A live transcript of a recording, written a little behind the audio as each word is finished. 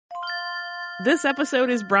This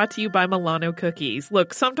episode is brought to you by Milano Cookies.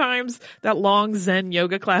 Look, sometimes that long Zen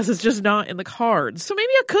yoga class is just not in the cards, so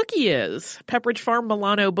maybe a cookie is. Pepperidge Farm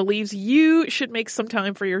Milano believes you should make some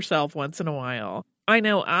time for yourself once in a while. I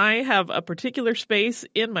know I have a particular space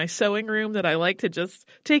in my sewing room that I like to just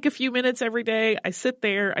take a few minutes every day. I sit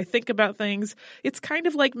there, I think about things. It's kind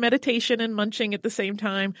of like meditation and munching at the same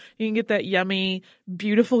time. You can get that yummy,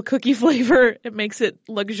 beautiful cookie flavor. It makes it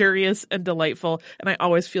luxurious and delightful, and I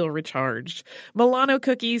always feel recharged. Milano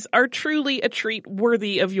cookies are truly a treat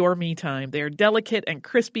worthy of your me time. They are delicate and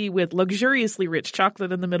crispy with luxuriously rich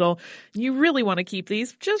chocolate in the middle. You really want to keep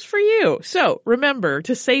these just for you. So remember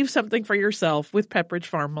to save something for yourself with Pepperidge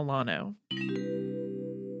Farm Milano.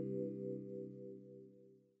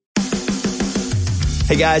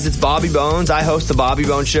 Hey guys, it's Bobby Bones. I host the Bobby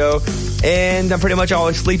Bones Show, and I'm pretty much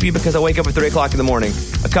always sleepy because I wake up at 3 o'clock in the morning.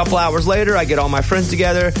 A couple hours later, I get all my friends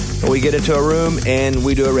together, and we get into a room, and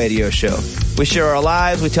we do a radio show. We share our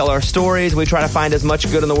lives, we tell our stories, we try to find as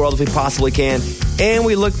much good in the world as we possibly can, and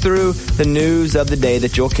we look through the news of the day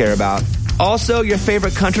that you'll care about. Also, your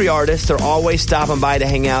favorite country artists are always stopping by to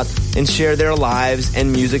hang out and share their lives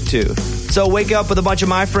and music too. So wake up with a bunch of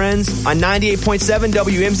my friends on 98.7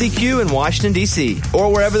 WMZQ in Washington, D.C.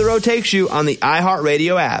 or wherever the road takes you on the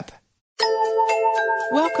iHeartRadio app.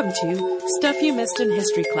 Welcome to Stuff You Missed in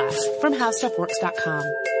History Class from HowStuffWorks.com.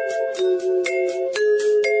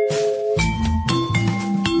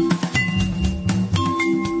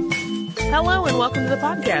 Hello and welcome to the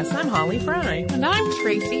podcast. I'm Holly Fry. And I'm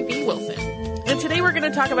Tracy B. Wilson. And today we're going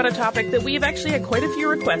to talk about a topic that we've actually had quite a few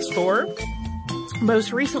requests for.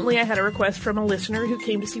 Most recently, I had a request from a listener who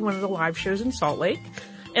came to see one of the live shows in Salt Lake.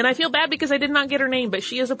 And I feel bad because I did not get her name, but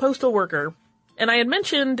she is a postal worker. And I had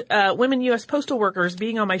mentioned women U.S. postal workers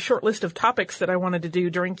being on my short list of topics that I wanted to do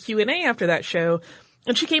during Q&A after that show.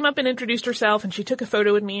 And she came up and introduced herself, and she took a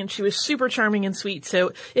photo with me, and she was super charming and sweet,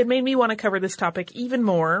 so it made me want to cover this topic even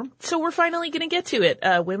more. So we're finally going to get to it.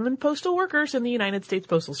 Women postal workers in the United States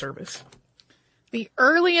Postal Service. The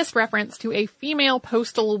earliest reference to a female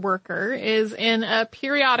postal worker is in a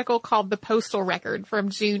periodical called The Postal Record from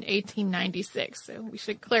June 1896. So we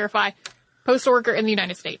should clarify, postal worker in the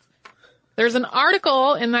United States. There's an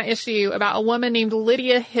article in that issue about a woman named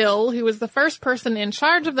Lydia Hill, who was the first person in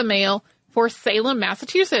charge of the mail for Salem,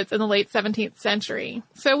 Massachusetts in the late 17th century.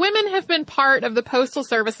 So women have been part of the postal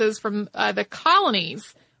services from the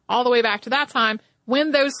colonies all the way back to that time,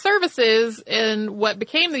 when those services in what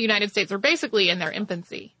became the United States were basically in their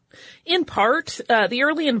infancy. In part, the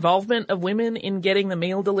early involvement of women in getting the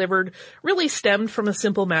mail delivered really stemmed from a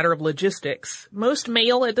simple matter of logistics. Most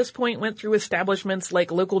mail at this point went through establishments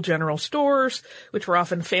like local general stores, which were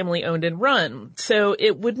often family-owned and run, so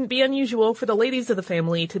it wouldn't be unusual for the ladies of the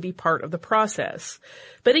family to be part of the process.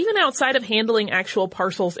 But even outside of handling actual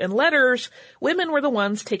parcels and letters, women were the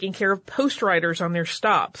ones taking care of post riders on their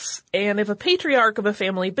stops. And if a patriarch of a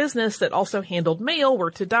family business that also handled mail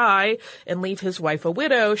were to die and leave his wife a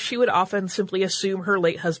widow, she would often simply assume her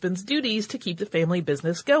late husband's duties to keep the family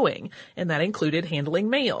business going, and that included handling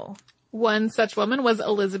mail. One such woman was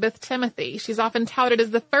Elizabeth Timothy. She's often touted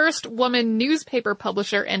as the first woman newspaper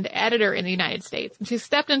publisher and editor in the United States, and she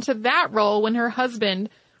stepped into that role when her husband,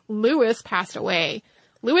 Lewis, passed away.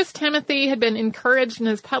 Lewis Timothy had been encouraged in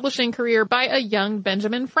his publishing career by a young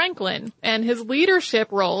Benjamin Franklin, and his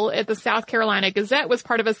leadership role at the South Carolina Gazette was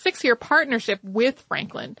part of a 6-year partnership with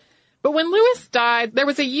Franklin. But when Lewis died, there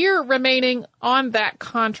was a year remaining on that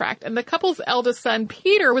contract, and the couple's eldest son,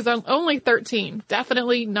 Peter, was only 13,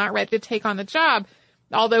 definitely not ready to take on the job,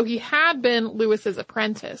 although he had been Lewis's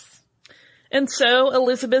apprentice. And so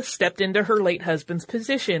Elizabeth stepped into her late husband's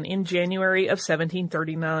position in January of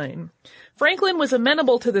 1739. Franklin was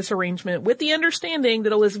amenable to this arrangement with the understanding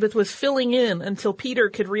that Elizabeth was filling in until Peter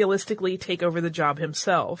could realistically take over the job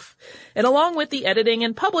himself. And along with the editing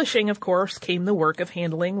and publishing, of course, came the work of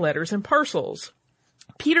handling letters and parcels.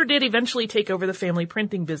 Peter did eventually take over the family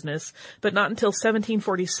printing business, but not until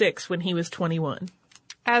 1746 when he was 21.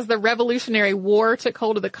 As the Revolutionary War took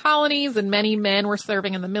hold of the colonies and many men were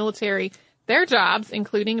serving in the military, their jobs,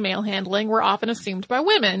 including mail handling, were often assumed by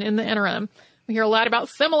women in the interim. We hear a lot about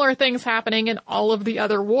similar things happening in all of the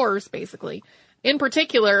other wars, basically. In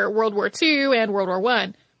particular, World War II and World War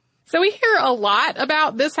I. So we hear a lot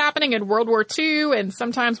about this happening in World War II and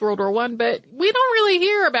sometimes World War I, but we don't really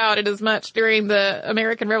hear about it as much during the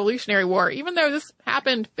American Revolutionary War, even though this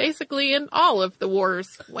happened basically in all of the wars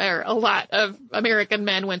where a lot of American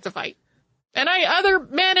men went to fight. And other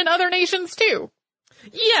men in other nations too.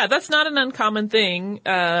 Yeah, that's not an uncommon thing.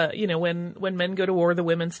 When men go to war, the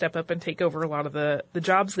women step up and take over a lot of the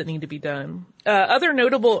jobs that need to be done. Other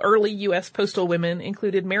notable early U.S. postal women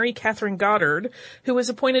included Mary Catherine Goddard, who was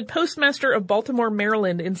appointed postmaster of Baltimore,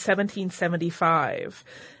 Maryland in 1775.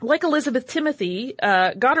 Like Elizabeth Timothy,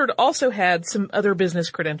 Goddard also had some other business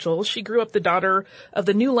credentials. She grew up the daughter of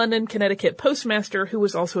the New London, Connecticut postmaster, who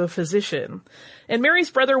was also a physician. And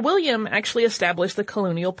Mary's brother William actually established the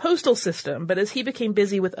colonial postal system, but as he became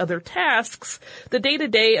busy with other tasks, the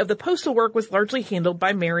day-to-day of the postal work was largely handled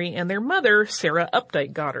by Mary and their mother, Sarah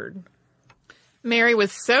Updike Goddard. Mary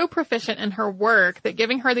was so proficient in her work that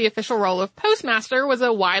giving her the official role of postmaster was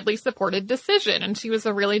a widely supported decision, and she was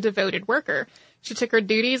a really devoted worker. She took her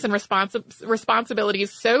duties and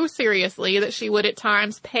responsibilities so seriously that she would at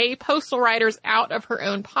times pay postal riders out of her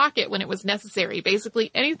own pocket when it was necessary. Basically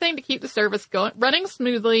anything to keep the service running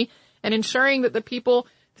smoothly and ensuring that the people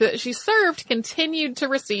that she served continued to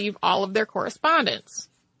receive all of their correspondence.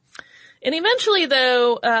 And eventually,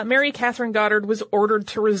 though, Mary Catherine Goddard was ordered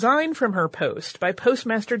to resign from her post by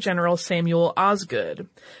Postmaster General Samuel Osgood.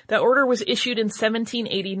 That order was issued in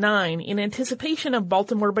 1789 in anticipation of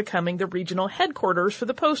Baltimore becoming the regional headquarters for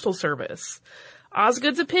the Postal Service.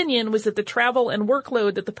 Osgood's opinion was that the travel and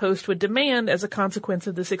workload that the post would demand as a consequence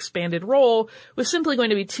of this expanded role was simply going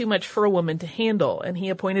to be too much for a woman to handle, and he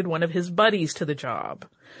appointed one of his buddies to the job.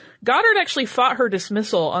 Goddard actually fought her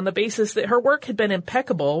dismissal on the basis that her work had been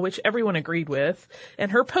impeccable, which everyone agreed with,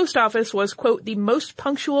 and her post office was, quote, the most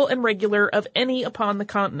punctual and regular of any upon the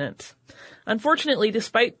continent. Unfortunately,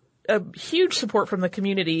 despite a huge support from the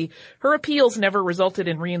community, her appeals never resulted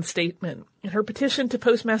in reinstatement. And her petition to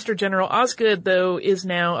Postmaster General Osgood, though, is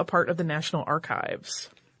now a part of the National Archives.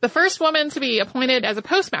 The first woman to be appointed as a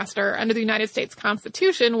postmaster under the United States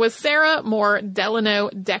Constitution was Sarah Moore Delano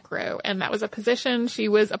Decrow, and that was a position she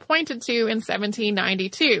was appointed to in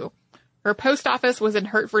 1792. Her post office was in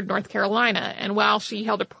Hertford, North Carolina, and while she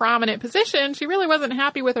held a prominent position, she really wasn't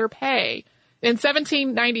happy with her pay. In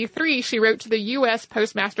 1793, she wrote to the U.S.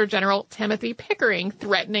 Postmaster General Timothy Pickering,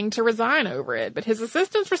 threatening to resign over it, but his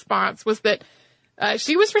assistant's response was that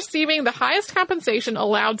she was receiving the highest compensation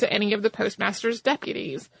allowed to any of the postmaster's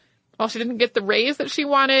deputies. While she didn't get the raise that she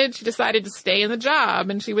wanted, she decided to stay in the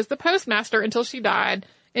job, and she was the postmaster until she died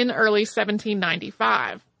in early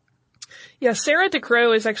 1795. Yeah, Sarah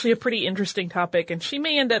Decrow is actually a pretty interesting topic, and she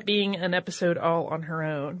may end up being an episode all on her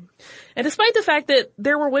own. And despite the fact that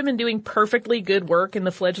there were women doing perfectly good work in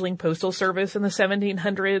the fledgling postal service in the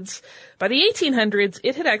 1700s, by the 1800s,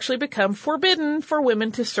 it had actually become forbidden for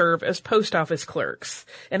women to serve as post office clerks.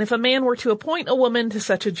 And if a man were to appoint a woman to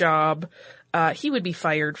such a job, he would be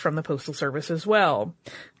fired from the postal service as well.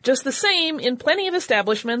 Just the same, in plenty of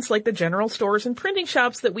establishments like the general stores and printing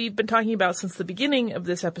shops that we've been talking about since the beginning of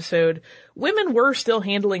this episode, women were still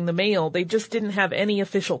handling the mail. They just didn't have any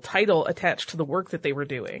official title attached to the work that they were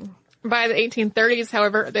doing. By the 1830s,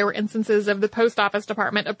 however, there were instances of the post office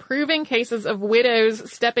department approving cases of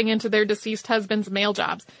widows stepping into their deceased husband's mail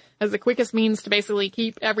jobs as the quickest means to basically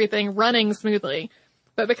keep everything running smoothly.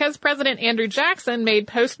 But because President Andrew Jackson made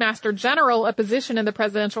Postmaster General a position in the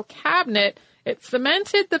presidential cabinet, it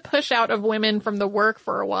cemented the push out of women from the work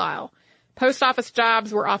for a while. Post office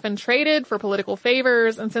jobs were often traded for political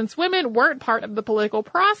favors, and since women weren't part of the political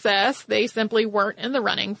process, they simply weren't in the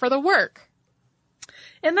running for the work.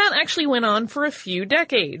 And that actually went on for a few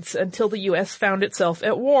decades until the U.S. found itself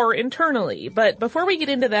at war internally. But before we get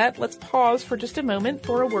into that, let's pause for just a moment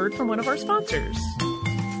for a word from one of our sponsors.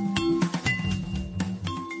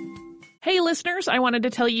 Hey listeners, I wanted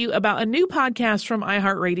to tell you about a new podcast from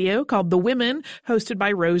iHeartRadio called The Women, hosted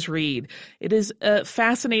by Rose Reed. It is a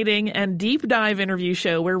fascinating and deep dive interview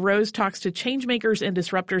show where Rose talks to changemakers and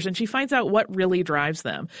disruptors, and she finds out what really drives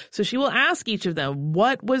them. So she will ask each of them,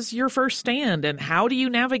 what was your first stand, and how do you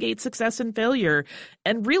navigate success and failure?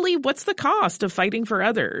 And really, what's the cost of fighting for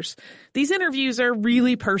others? These interviews are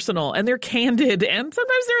really personal, and they're candid, and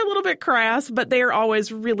sometimes they're a little bit crass, but they are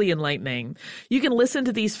always really enlightening. You can listen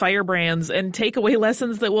to these firebrands and take away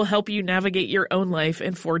lessons that will help you navigate your own life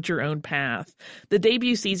and forge your own path. The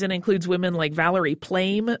debut season includes women like Valerie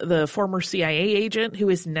Plame, the former CIA agent who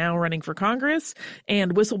is now running for Congress,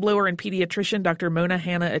 and whistleblower and pediatrician Dr. Mona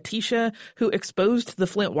Hanna-Attisha, who exposed the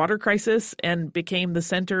Flint water crisis and became the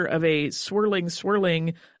center of a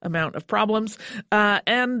swirling amount of problems,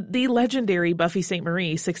 and the legendary Buffy St.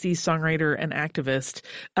 Marie, 60s songwriter and activist.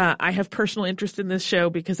 I have personal interest in this show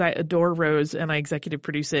because I adore Rose and I executive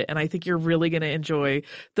produce it, and I think you're really going to enjoy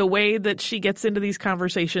the way that she gets into these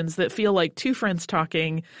conversations that feel like two friends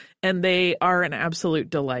talking, and they are an absolute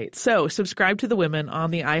delight. So subscribe to The Women on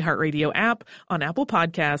the iHeartRadio app, on Apple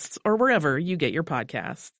Podcasts, or wherever you get your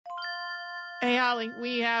podcasts. Hey, Holly,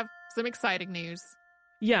 we have some exciting news.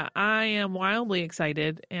 Yeah, I am wildly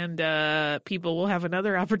excited, and people will have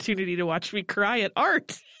another opportunity to watch me cry at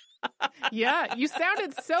art. Yeah, you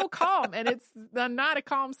sounded so calm, and it's not a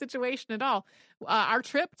calm situation at all. Our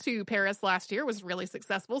trip to Paris last year was really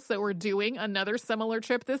successful, so we're doing another similar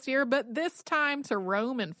trip this year, but this time to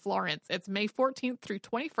Rome and Florence. It's May 14th through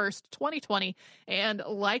 21st, 2020, and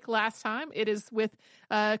like last time, it is with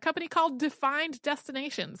a company called Defined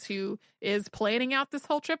Destinations, who is planning out this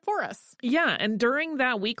whole trip for us. Yeah, and during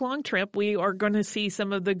that week-long trip, we are going to see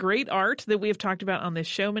some of the great art that we have talked about on this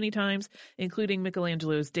show many times, including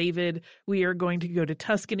Michelangelo's David. We are going to go to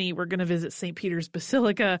Tuscany. We're going to visit St. Peter's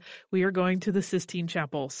Basilica. We are going to the Sistine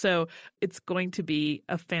Chapel. So it's going to be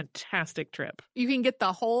a fantastic trip. You can get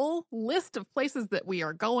the whole list of places that we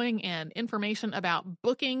are going and information about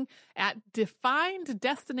booking at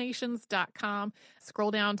defineddestinations.com.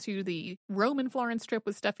 Scroll down to the Rome and Florence trip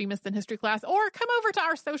with Stuff You Missed in History Class, or come over to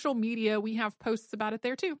our social media. We have posts about it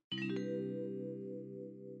there too.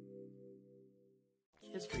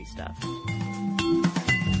 History stuff.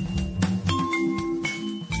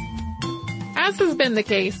 As has been the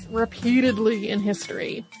case repeatedly in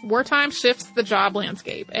history, wartime shifts the job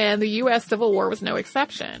landscape, and the U.S. Civil War was no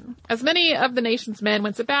exception. As many of the nation's men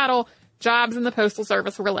went to battle, jobs in the Postal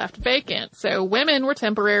Service were left vacant, so women were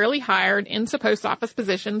temporarily hired into post office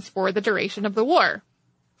positions for the duration of the war.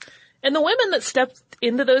 And the women that stepped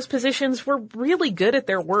into those positions were really good at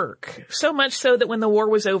their work. So much so that when the war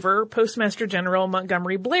was over, Postmaster General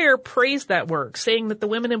Montgomery Blair praised that work, saying that the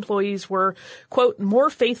women employees were, quote, more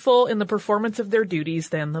faithful in the performance of their duties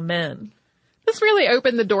than the men. This really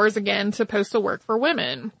opened the doors again to postal work for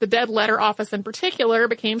women. The dead letter office in particular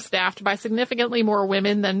became staffed by significantly more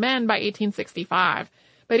women than men by 1865.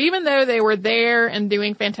 But even though they were there and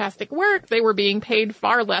doing fantastic work, they were being paid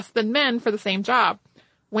far less than men for the same job.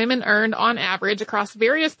 Women earned, on average, across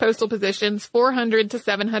various postal positions, $400 to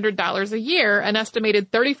 $700 a year, an estimated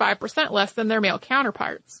 35% less than their male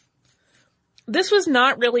counterparts. This was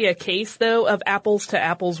not really a case, though, of apples to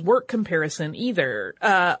apples work comparison either.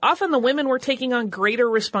 Often the women were taking on greater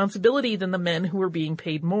responsibility than the men who were being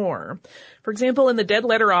paid more. For example, in the dead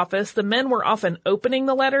letter office, the men were often opening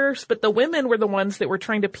the letters, but the women were the ones that were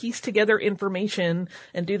trying to piece together information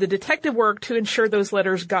and do the detective work to ensure those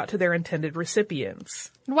letters got to their intended recipients.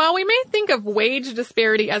 While we may think of wage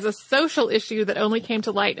disparity as a social issue that only came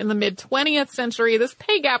to light in the mid-20th century, this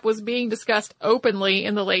pay gap was being discussed openly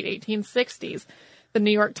in the late 1860s. The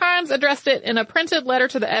New York Times addressed it in a printed letter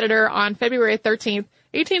to the editor on February 13th,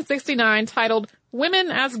 1869, titled, "Women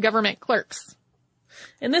as Government Clerks."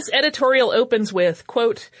 And this editorial opens with,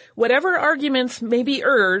 quote, "Whatever arguments may be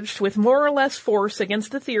urged with more or less force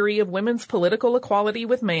against the theory of women's political equality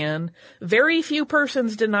with man, very few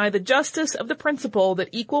persons deny the justice of the principle that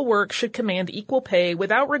equal work should command equal pay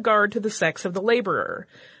without regard to the sex of the laborer.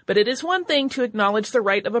 But it is one thing to acknowledge the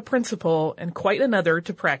right of a principle and quite another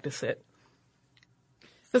to practice it."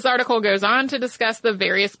 This article goes on to discuss the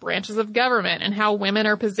various branches of government and how women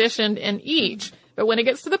are positioned in each. But when it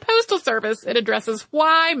gets to the Postal Service, it addresses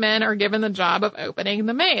why men are given the job of opening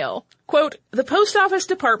the mail. Quote, "The Post Office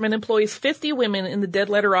Department employs 50 women in the dead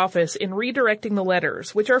letter office in redirecting the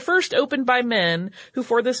letters, which are first opened by men who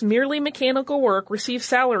for this merely mechanical work receive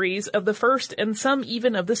salaries of the first and some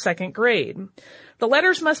even of the second grade. The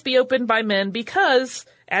letters must be opened by men because,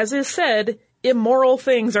 as is said, immoral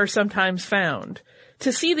things are sometimes found.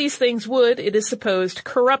 To see these things would, it is supposed,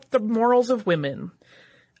 corrupt the morals of women.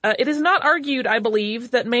 It is not argued, I believe,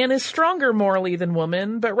 that man is stronger morally than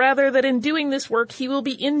woman, but rather that in doing this work he will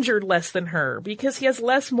be injured less than her, because he has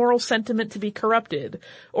less moral sentiment to be corrupted.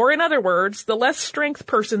 Or in other words, the less strength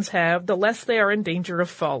persons have, the less they are in danger of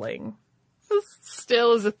falling." This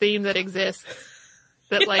still is a theme that exists.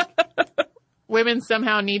 That, like, women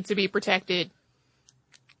somehow need to be protected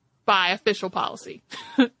by official policy.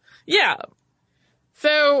 Yeah.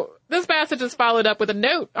 So this passage is followed up with a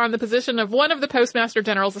note on the position of one of the Postmaster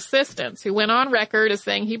General's assistants, who went on record as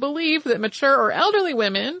saying he believed that mature or elderly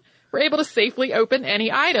women were able to safely open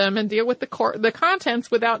any item and deal with the contents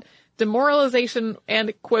without demoralization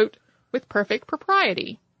and, quote, with perfect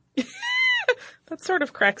propriety. That sort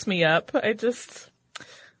of cracks me up. I just,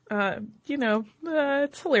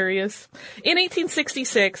 it's hilarious. In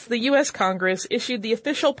 1866, the U.S. Congress issued the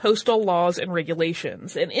official postal laws and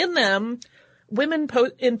regulations, and in them, women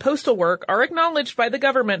in postal work are acknowledged by the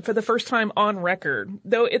government for the first time on record,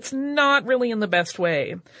 though it's not really in the best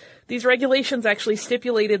way. These regulations actually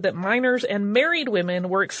stipulated that minors and married women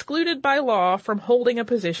were excluded by law from holding a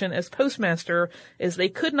position as postmaster, as they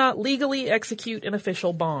could not legally execute an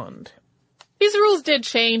official bond. These rules did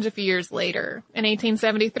change a few years later. In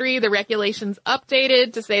 1873, the regulations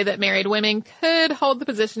updated to say that married women could hold the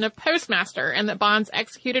position of postmaster and that bonds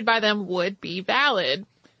executed by them would be valid.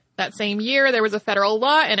 That same year, there was a federal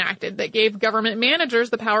law enacted that gave government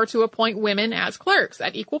managers the power to appoint women as clerks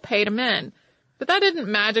at equal pay to men. But that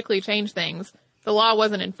didn't magically change things. The law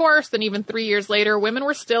wasn't enforced, and even 3 years later, women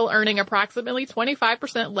were still earning approximately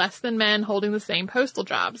 25% less than men holding the same postal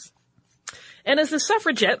jobs. And as the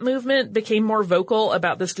suffragette movement became more vocal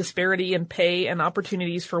about this disparity in pay and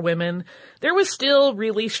opportunities for women, there was still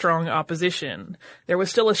really strong opposition. There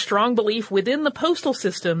was still a strong belief within the postal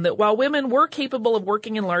system that while women were capable of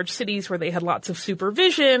working in large cities where they had lots of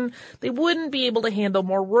supervision, they wouldn't be able to handle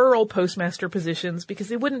more rural postmaster positions because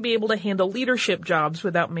they wouldn't be able to handle leadership jobs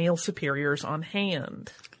without male superiors on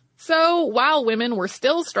hand. So while women were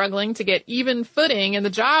still struggling to get even footing in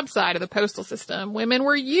the job side of the postal system, women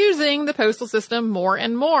were using the postal system more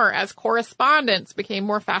and more as correspondents became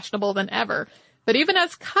more fashionable than ever. But even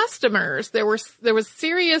as customers, there was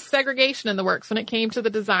serious segregation in the works when it came to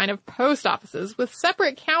the design of post offices, with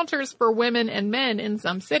separate counters for women and men in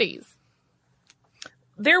some cities.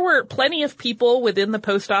 There were plenty of people within the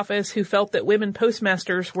post office who felt that women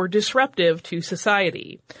postmasters were disruptive to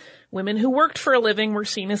society. Women who worked for a living were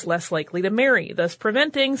seen as less likely to marry, thus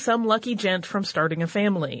preventing some lucky gent from starting a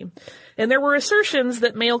family. And there were assertions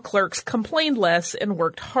that male clerks complained less and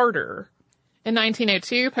worked harder. In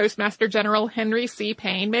 1902, Postmaster General Henry C.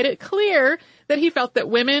 Payne made it clear that he felt that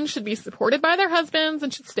women should be supported by their husbands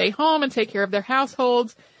and should stay home and take care of their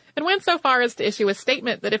households, and went so far as to issue a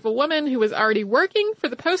statement that if a woman who was already working for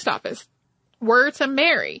the post office were to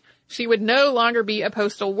marry, she would no longer be a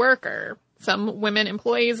postal worker. Some women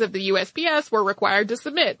employees of the USPS were required to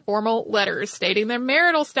submit formal letters stating their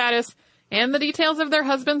marital status and the details of their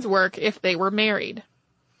husband's work if they were married.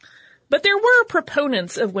 But there were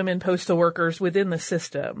proponents of women postal workers within the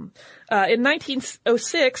system. In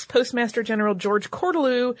 1906, Postmaster General George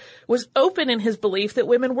Cortelyou was open in his belief that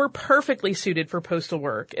women were perfectly suited for postal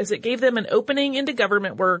work, as it gave them an opening into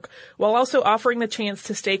government work while also offering the chance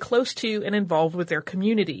to stay close to and involved with their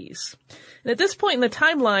communities. And at this point in the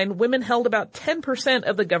timeline, women held about 10%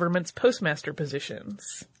 of the government's postmaster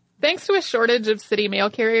positions. Thanks to a shortage of city mail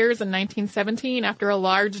carriers in 1917, after a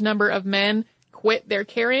large number of men quit their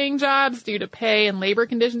carrying jobs due to pay and labor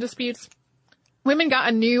condition disputes, women got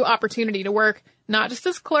a new opportunity to work not just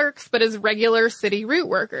as clerks, but as regular city route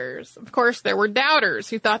workers. Of course, there were doubters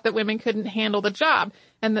who thought that women couldn't handle the job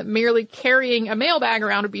and that merely carrying a mail bag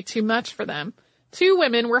around would be too much for them. 2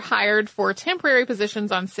 women were hired for temporary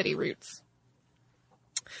positions on city routes.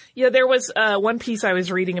 Yeah, there was one piece I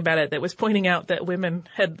was reading about it that was pointing out that women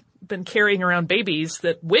had been carrying around babies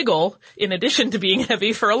that wiggle in addition to being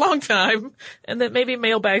heavy for a long time, and that maybe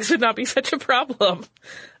mailbags would not be such a problem.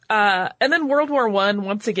 And then World War I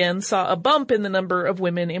once again saw a bump in the number of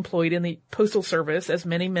women employed in the postal service as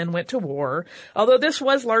many men went to war, although this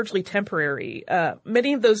was largely temporary.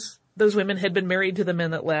 Many of those women had been married to the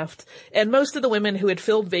men that left, and most of the women who had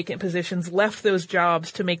filled vacant positions left those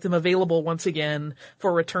jobs to make them available once again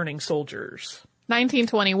for returning soldiers.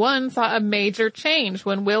 1921 saw a major change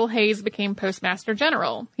when Will Hayes became Postmaster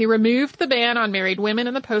General. He removed the ban on married women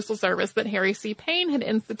in the Postal Service that Harry C. Payne had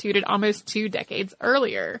instituted almost 2 decades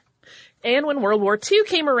earlier. And when World War II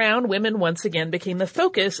came around, women once again became the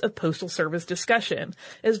focus of postal service discussion,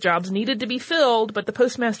 as jobs needed to be filled, but the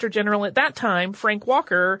Postmaster General at that time, Frank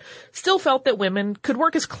Walker, still felt that women could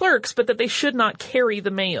work as clerks, but that they should not carry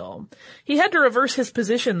the mail. He had to reverse his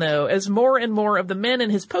position, though, as more and more of the men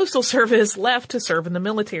in his postal service left to serve in the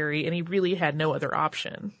military, and he really had no other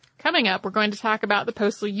option. Coming up, we're going to talk about the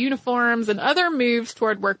postal uniforms and other moves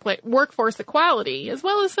toward workforce equality, as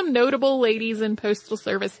well as some notable ladies in postal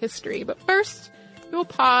service history. But first, we will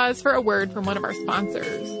pause for a word from one of our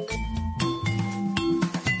sponsors.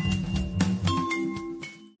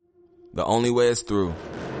 The Only Way is Through,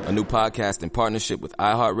 a new podcast in partnership with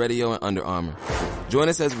iHeartRadio and Under Armour. Join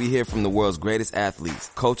us as we hear from the world's greatest athletes,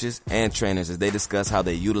 coaches, and trainers as they discuss how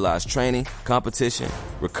they utilize training, competition,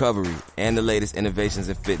 recovery, and the latest innovations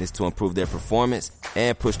in fitness to improve their performance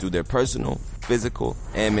and push through their personal, physical,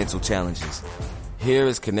 and mental challenges. Here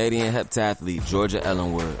is Canadian heptathlete Georgia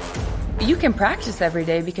Ellenwood. You can practice every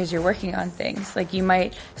day because you're working on things. Like you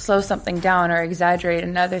might slow something down or exaggerate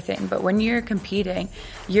another thing, but when you're competing,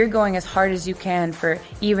 you're going as hard as you can for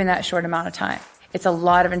even that short amount of time. It's a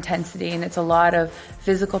lot of intensity and it's a lot of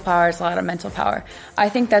physical power, it's a lot of mental power. I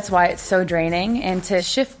think that's why it's so draining, and to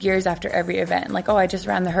shift gears after every event, like, oh, I just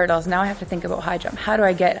ran the hurdles, now I have to think about high jump. How do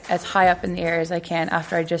I get as high up in the air as I can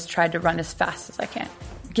after I just tried to run as fast as I can?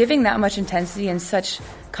 giving that much intensity in such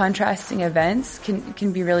contrasting events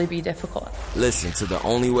can really be difficult. Listen to The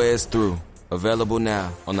Only Way Is Through, available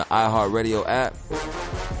now on the iHeartRadio app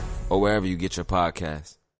or wherever you get your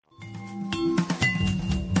podcasts.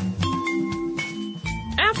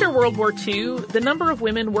 After World War II, the number of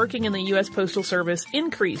women working in the U.S. Postal Service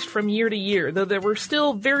increased from year to year, though there were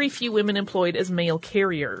still very few women employed as mail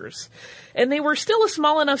carriers. And they were still a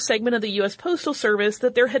small enough segment of the U.S. Postal Service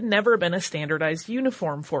that there had never been a standardized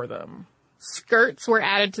uniform for them. Skirts were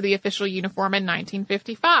added to the official uniform in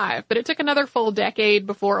 1955, but it took another full decade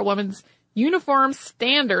before a woman's uniform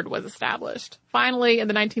standard was established. Finally, in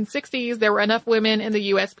the 1960s, there were enough women in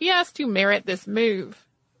the USPS to merit this move.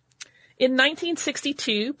 In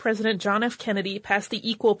 1962, President John F. Kennedy passed the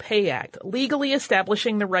Equal Pay Act, legally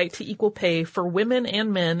establishing the right to equal pay for women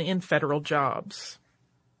and men in federal jobs.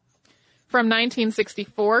 From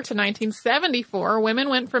 1964 to 1974, women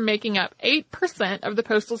went from making up 8% of the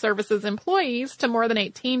Postal Service's employees to more than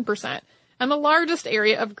 18%, and the largest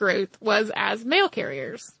area of growth was as mail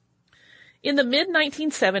carriers. In the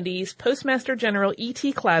mid-1970s, Postmaster General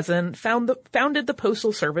E.T. Clason founded the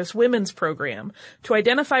Postal Service Women's Program to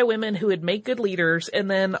identify women who would make good leaders and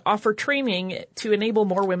then offer training to enable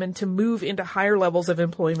more women to move into higher levels of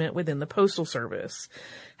employment within the Postal Service.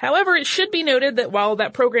 However, it should be noted that while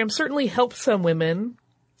that program certainly helped some women,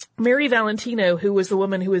 Mary Valentino, who was the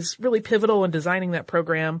woman who was really pivotal in designing that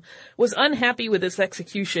program, was unhappy with its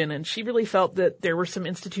execution, and she really felt that there were some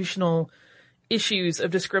institutional issues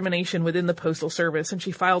of discrimination within the Postal Service, and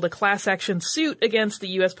she filed a class action suit against the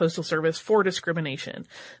U.S. Postal Service for discrimination.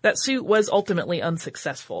 That suit was ultimately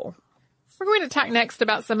unsuccessful. We're going to talk next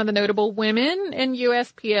about some of the notable women in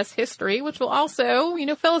USPS history, which will also,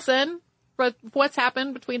 fill us in with what's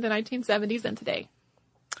happened between the 1970s and today.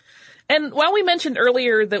 And while we mentioned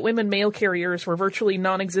earlier that women mail carriers were virtually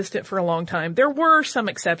non-existent for a long time, there were some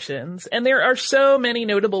exceptions. And there are so many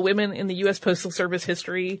notable women in the U.S. Postal Service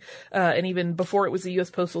history, and even before it was the U.S.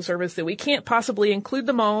 Postal Service, that we can't possibly include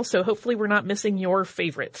them all, so hopefully we're not missing your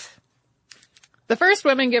favorites. The first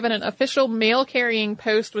woman given an official mail-carrying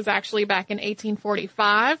post was actually back in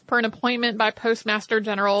 1845 per an appointment by Postmaster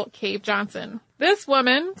General Cave Johnson. This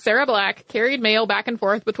woman, Sarah Black, carried mail back and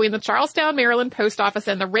forth between the Charlestown, Maryland post office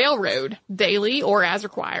and the railroad, daily or as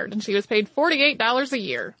required, and she was paid $48 a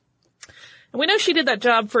year. And we know she did that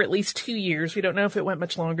job for at least 2 years. We don't know if it went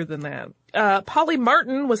much longer than that. Polly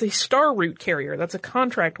Martin was a star route carrier. That's a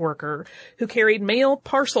contract worker who carried mail,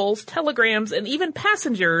 parcels, telegrams, and even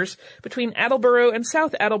passengers between Attleboro and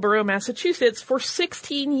South Attleboro, Massachusetts for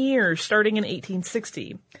 16 years, starting in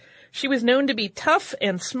 1860. She was known to be tough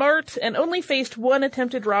and smart and only faced one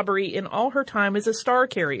attempted robbery in all her time as a star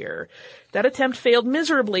carrier. That attempt failed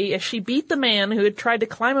miserably as she beat the man who had tried to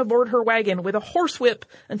climb aboard her wagon with a horsewhip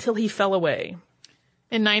until he fell away.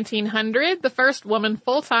 In 1900, the first woman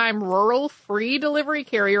full-time rural free delivery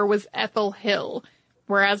carrier was Ethel Hill.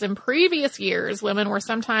 Whereas in previous years, women were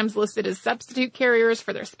sometimes listed as substitute carriers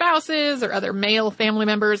for their spouses or other male family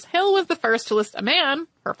members, Hill was the first to list a man,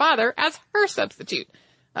 her father, as her substitute.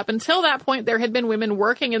 Up until that point, there had been women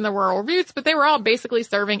working in the rural routes, but they were all basically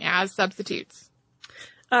serving as substitutes.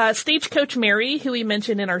 Stagecoach Mary, who we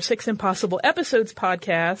mentioned in our 6 Impossible Episodes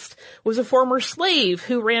podcast, was a former slave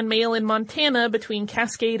who ran mail in Montana between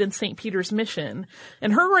Cascade and St. Peter's Mission,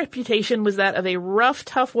 and her reputation was that of a rough,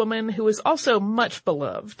 tough woman who was also much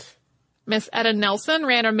beloved. Miss Etta Nelson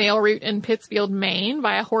ran a mail route in Pittsfield, Maine,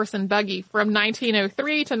 via horse and buggy from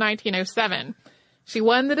 1903 to 1907. She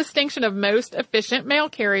won the distinction of most efficient mail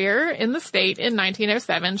carrier in the state in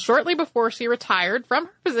 1907, shortly before she retired from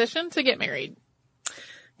her position to get married.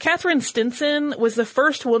 Catherine Stinson was the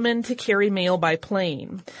first woman to carry mail by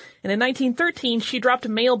plane. And in 1913, she dropped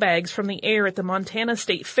mail bags from the air at the Montana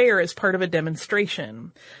State Fair as part of a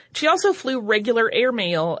demonstration. She also flew regular air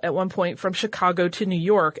mail at one point from Chicago to New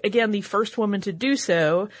York. Again, the first woman to do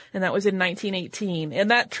so, and that was in 1918.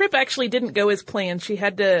 And that trip actually didn't go as planned. She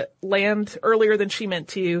had to land earlier than she meant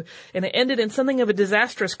to, and it ended in something of a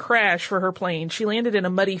disastrous crash for her plane. She landed in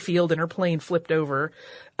a muddy field and her plane flipped over.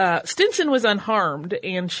 Stinson was unharmed,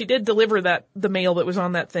 and she did deliver the mail that was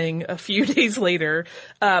on that thing a few days later.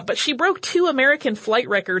 But she broke 2 American flight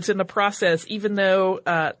records in the process, even though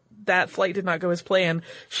that flight did not go as planned.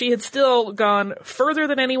 She had still gone further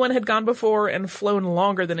than anyone had gone before and flown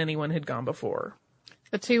longer than anyone had gone before.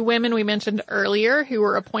 The 2 women we mentioned earlier who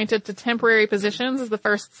were appointed to temporary positions as the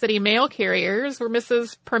first city mail carriers were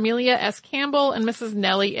Mrs. Parmelia S. Campbell and Mrs.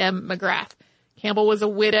 Nellie M. McGrath. Campbell was a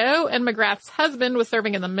widow, and McGrath's husband was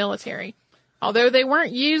serving in the military. Although they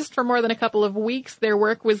weren't used for more than a couple of weeks, their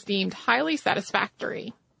work was deemed highly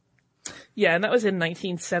satisfactory. Yeah, and that was in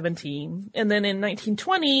 1917. And then in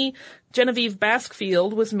 1920, Genevieve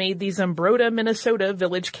Baskfield was made the Zumbrota, Minnesota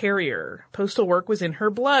village carrier. Postal work was in her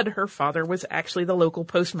blood. Her father was actually the local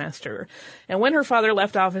postmaster. And when her father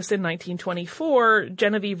left office in 1924,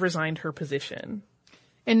 Genevieve resigned her position.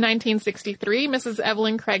 In 1963, Mrs.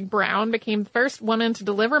 Evelyn Craig Brown became the first woman to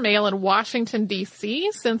deliver mail in Washington, D.C.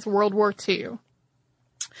 since World War II.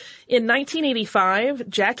 In 1985,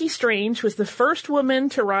 Jackie Strange was the first woman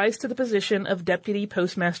to rise to the position of Deputy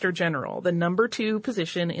Postmaster General, the number 2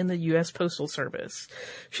 position in the U.S. Postal Service.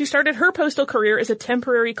 She started her postal career as a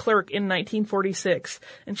temporary clerk in 1946,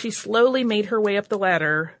 and she slowly made her way up the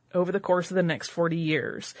ladder over the course of the next 40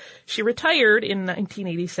 years. She retired in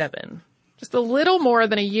 1987. Just a little more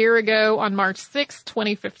than a year ago, on March 6,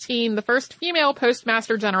 2015, the first female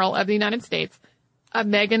Postmaster General of the United States,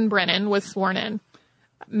 Megan Brennan, was sworn in.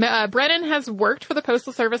 Brennan has worked for the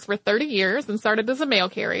Postal Service for 30 years and started as a mail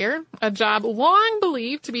carrier, a job long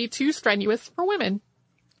believed to be too strenuous for women.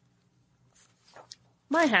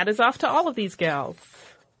 My hat is off to all of these gals.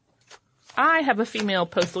 I have a female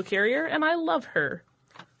postal carrier, and I love her.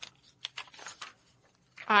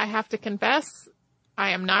 I have to confess,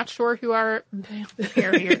 I am not sure who our mail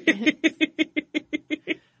carrier is.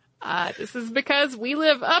 This is because we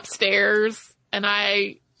live upstairs, and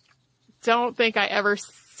I don't think I ever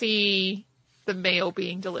see the mail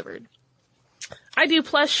being delivered. I do.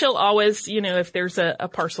 Plus, she'll always, if there's a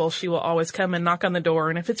parcel, she will always come and knock on the door.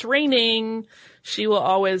 And if it's raining, she will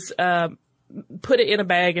always put it in a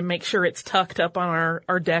bag and make sure it's tucked up on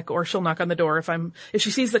our deck, or she'll knock on the door. If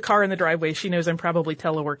she sees the car in the driveway, she knows I'm probably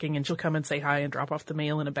teleworking, and she'll come and say hi and drop off the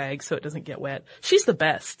mail in a bag so it doesn't get wet. She's the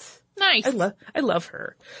best. Nice. I love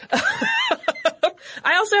her.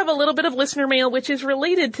 I also have a little bit of listener mail, which is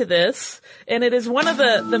related to this, and it is one of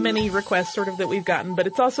the many requests sort of that we've gotten, but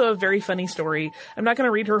it's also a very funny story. I'm not going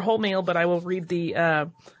to read her whole mail, but I will read the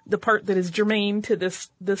part that is germane to this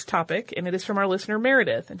topic, and it is from our listener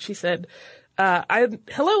Meredith, and she said,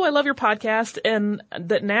 hello, I love your podcast, and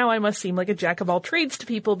that now I must seem like a jack of all trades to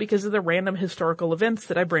people because of the random historical events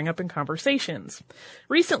that I bring up in conversations.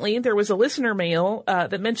 Recently, there was a listener mail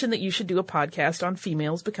that mentioned that you should do a podcast on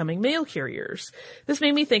females becoming mail carriers. This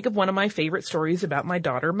made me think of one of my favorite stories about my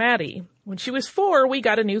daughter, Maddie. When she was 4, we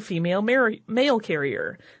got a new female mail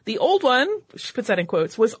carrier. The old one, she puts that in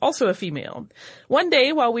quotes, was also a female. One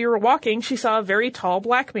day, while we were walking, she saw a very tall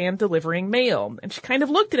black man delivering mail, and she kind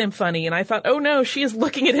of looked at him funny, and I thought, oh no, she is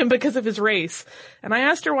looking at him because of his race. And I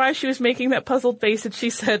asked her why she was making that puzzled face, and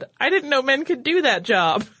she said, I didn't know men could do that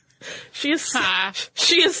job. She is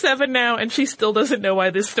 7 now, and she still doesn't know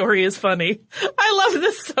why this story is funny. I love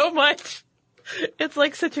this so much. It's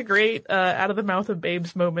like such a great out of the mouth of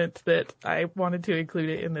babes moment that I wanted to include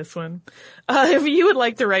it in this one. If you would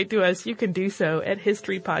like to write to us, you can do so at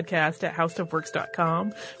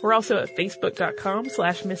historypodcast@howstuffworks.com. We're also at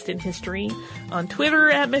facebook.com/missedinhistory, on Twitter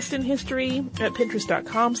at missedinhistory, at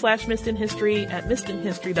pinterest.com/missedinhistory, at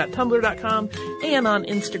missedinhistory.tumblr.com, and on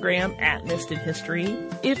Instagram at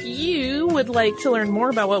missedinhistory. If you would like to learn more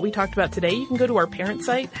about what we talked about today, you can go to our parent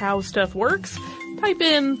site, How Stuff Works. Type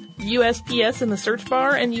in USPS in the search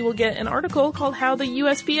bar and you will get an article called How the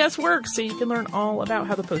USPS Works, so you can learn all about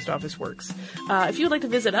how the post office works. If you would like to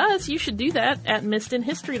visit us, you should do that at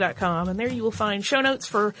missedinhistory.com, and there you will find show notes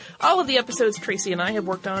for all of the episodes Tracy and I have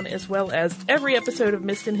worked on, as well as every episode of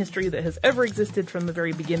Missed in History that has ever existed from the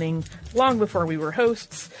very beginning, long before we were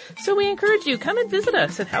hosts. So we encourage you, come and visit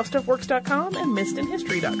us at howstuffworks.com and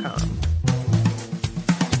missedinhistory.com.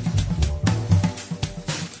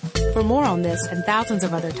 For more on this and thousands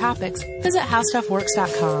of other topics, visit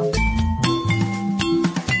howstuffworks.com.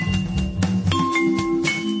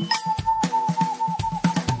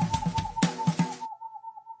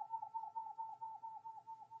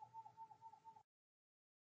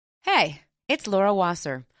 Hey, it's Laura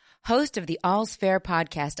Wasser, host of the All's Fair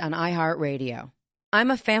podcast on iHeartRadio.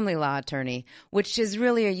 I'm a family law attorney, which is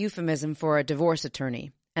really a euphemism for a divorce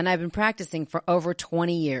attorney, and I've been practicing for over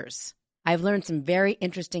 20 years. I've learned some very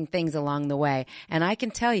interesting things along the way, and I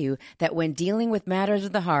can tell you that when dealing with matters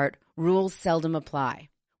of the heart, rules seldom apply.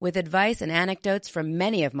 With advice and anecdotes from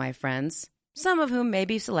many of my friends, some of whom may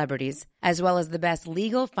be celebrities, as well as the best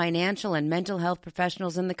legal, financial, and mental health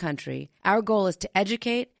professionals in the country, our goal is to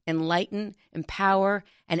educate, enlighten, empower,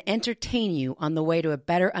 and entertain you on the way to a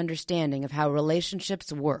better understanding of how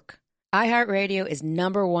relationships work. iHeartRadio is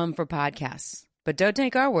 #1 for podcasts, but don't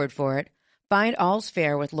take our word for it. Find All's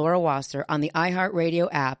Fair with Laura Wasser on the iHeartRadio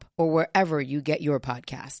app or wherever you get your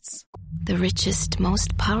podcasts. The richest,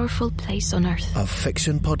 most powerful place on earth. A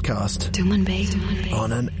fiction podcast. Doom Bay.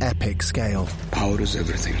 On an epic scale. Power is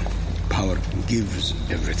everything. Power gives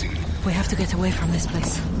everything. We have to get away from this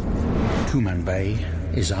place. Tuman Bay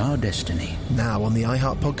is our destiny. Now on the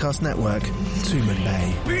iHeart Podcast Network, Tuman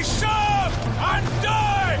Bay. Be sharp and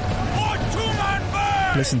die for Tuman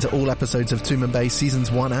Bay! Listen to all episodes of Tuman Bay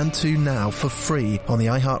Seasons 1 and 2 now for free on the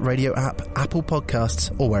iHeart Radio app, Apple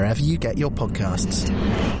Podcasts, or wherever you get your podcasts.